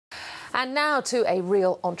And now to a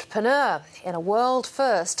real entrepreneur. In a world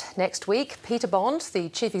first, next week, Peter Bond, the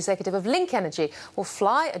chief executive of Linc Energy, will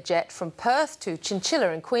fly a jet from Perth to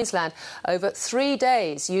Chinchilla in Queensland over 3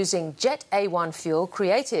 days using Jet A1 fuel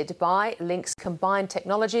created by Linc's combined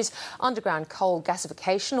technologies, underground coal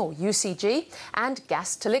gasification, or UCG, and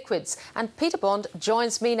gas to liquids. And Peter Bond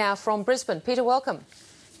joins me now from Brisbane. Peter, welcome.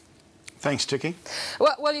 Thanks, Tiki.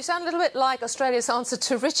 Well, you sound a little bit like Australia's answer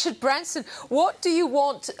to Richard Branson. What do you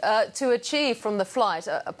want to achieve from the flight,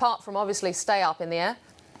 apart from obviously stay up in the air?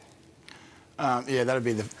 Yeah, that'd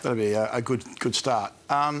be a good start.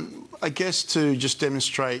 I guess to just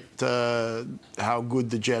demonstrate how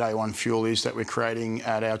good the Jet A1 fuel is that we're creating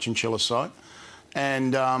at our Chinchilla site,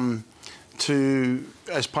 and as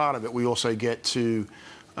part of it, we also get to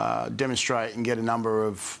demonstrate and get a number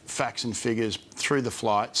of facts and figures through the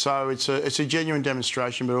flight. So it's a genuine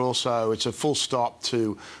demonstration, but also it's a full stop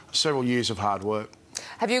to several years of hard work.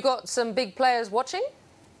 Have you got some big players watching?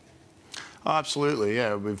 Oh, absolutely,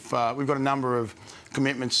 yeah. We've got a number of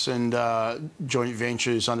commitments and joint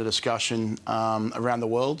ventures under discussion around the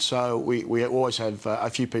world, so we always have a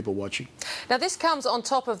few people watching. Now, this comes on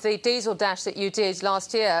top of the diesel dash that you did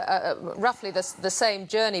last year, roughly the same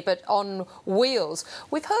journey, but on wheels.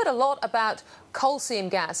 We've heard a lot about coal seam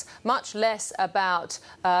gas, much less about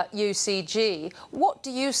UCG. What do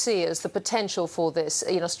you see as the potential for this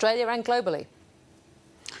in Australia and globally?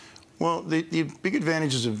 Well, the big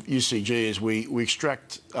advantages of UCG is we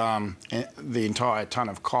extract the entire tonne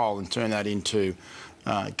of coal and turn that into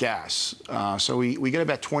gas. So we get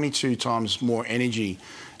about 22 times more energy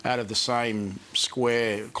out of the same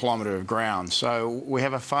square kilometre of ground. So we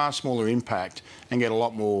have a far smaller impact and get a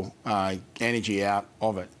lot more energy out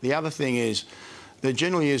of it. The other thing is there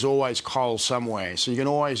generally is always coal somewhere, so you can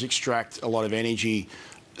always extract a lot of energy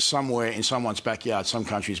somewhere in someone's backyard, some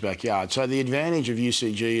country's backyard. So the advantage of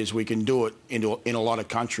UCG is we can do it in a lot of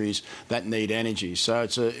countries that need energy. So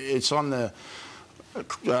it's on the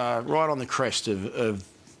right on the crest of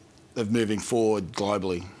moving forward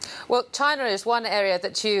globally. Well, China is one area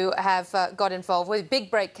that you have got involved with. Big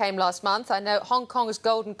break came last month. I know Hong Kong's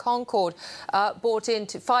Golden Concorde bought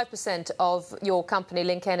into 5% of your company,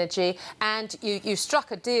 Linc Energy, and you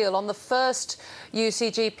struck a deal on the first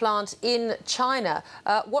UCG plant in China.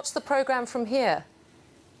 What's the program from here?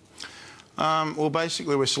 Well,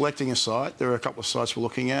 basically, we're selecting a site. There are a couple of sites we're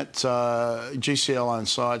looking at. GCL-owned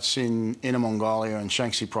sites in Inner Mongolia and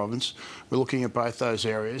Shaanxi province. We're looking at both those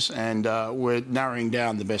areas, and we're narrowing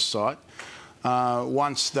down the best site.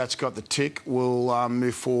 Once that's got the tick, we'll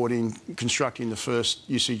move forward in constructing the first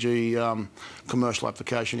UCG commercial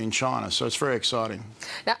application in China. So it's very exciting.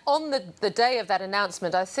 Now, on the day of that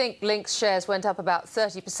announcement, I think Linc's shares went up about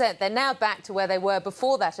 30%. They're now back to where they were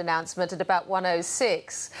before that announcement at about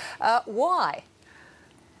 106. Why?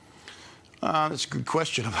 That's a good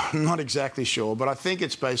question. I'm not exactly sure, but I think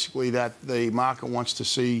it's basically that the market wants to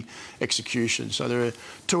see execution. So there are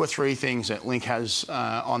 2 or 3 things that Linc has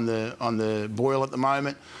on the boil at the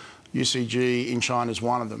moment. UCG in China is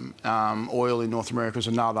one of them. Oil in North America is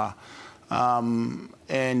another.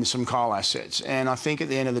 And some coal assets. And I think at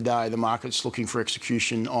the end of the day, the market's looking for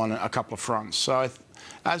execution on a couple of fronts. So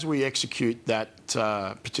as we execute that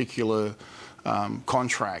particular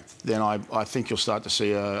contract, then I think you'll start to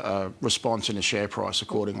see a response in the share price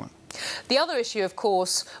accordingly. The other issue, of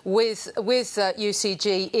course, with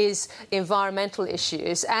UCG is environmental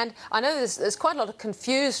issues. And I know there's quite a lot of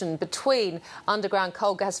confusion between underground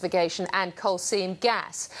coal gasification and coal seam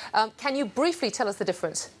gas. Can you briefly tell us the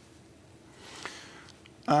difference?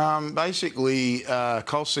 Basically,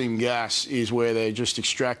 coal seam gas is where they're just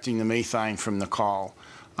extracting the methane from the coal.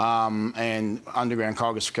 And underground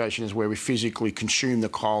coal gasification is where we physically consume the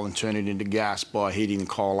coal and turn it into gas by heating the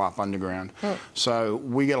coal up underground. So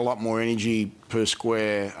we get a lot more energy per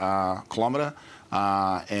square kilometre,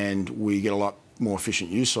 and we get a lot more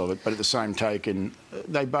efficient use of it. But at the same token,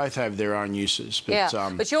 they both have their own uses. But,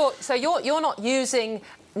 yeah, but you're not using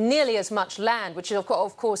nearly as much land, which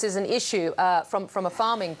of course is an issue from a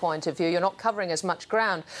farming point of view. You're not covering as much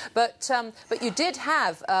ground, but you did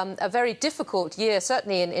have a very difficult year,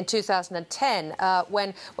 certainly in 2010,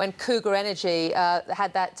 when Linc Energy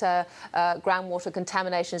had that groundwater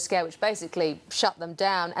contamination scare, which basically shut them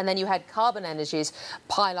down, and then you had Carbon Energy's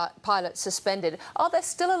pilot suspended. Are there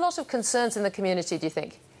still a lot of concerns in the community, do you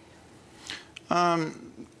think?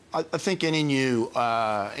 I think any new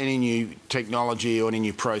technology or any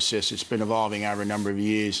new process, it's been evolving over a number of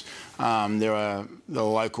years. There are the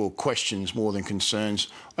local questions more than concerns.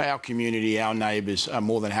 Our community, our neighbours are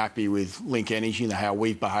more than happy with Linc Energy and how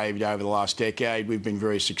we've behaved over the last decade. We've been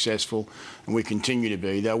very successful, and we continue to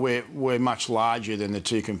be. Though we're much larger than the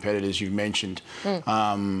two competitors you've mentioned,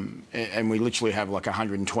 and we literally have like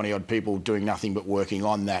 120 odd people doing nothing but working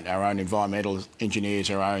on that. Our own environmental engineers,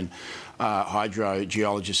 our own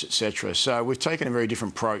hydrogeologists, etc. So we've taken a very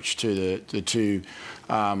different approach to the two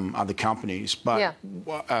other companies. But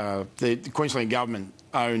the Queensland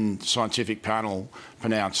government-owned scientific panel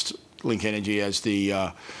pronounced Linc Energy as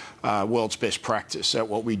the world's best practice at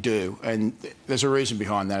what we do, and there's a reason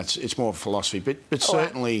behind that. It's more of a philosophy, but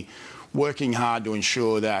certainly working hard to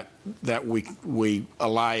ensure that we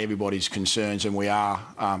allay everybody's concerns and we are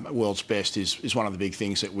world's best is one of the big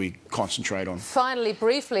things that we concentrate on. Finally,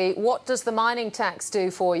 briefly, what does the mining tax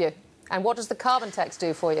do for you, and what does the carbon tax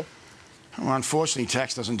do for you? Well, unfortunately,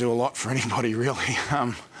 tax doesn't do a lot for anybody, really.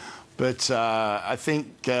 But I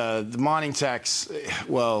think the mining tax,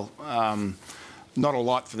 well, not a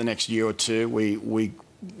lot for the next year or two. We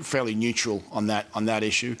fairly neutral on that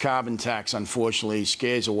issue. Carbon tax, unfortunately,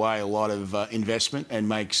 scares away a lot of investment and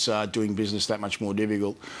makes doing business that much more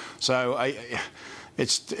difficult. So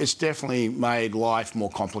it's definitely made life more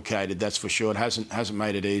complicated, that's for sure. It hasn't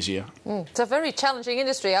made it easier. It's a very challenging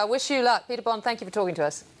industry. I wish you luck. Peter Bond, thank you for talking to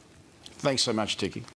us. Thanks so much, Tiki.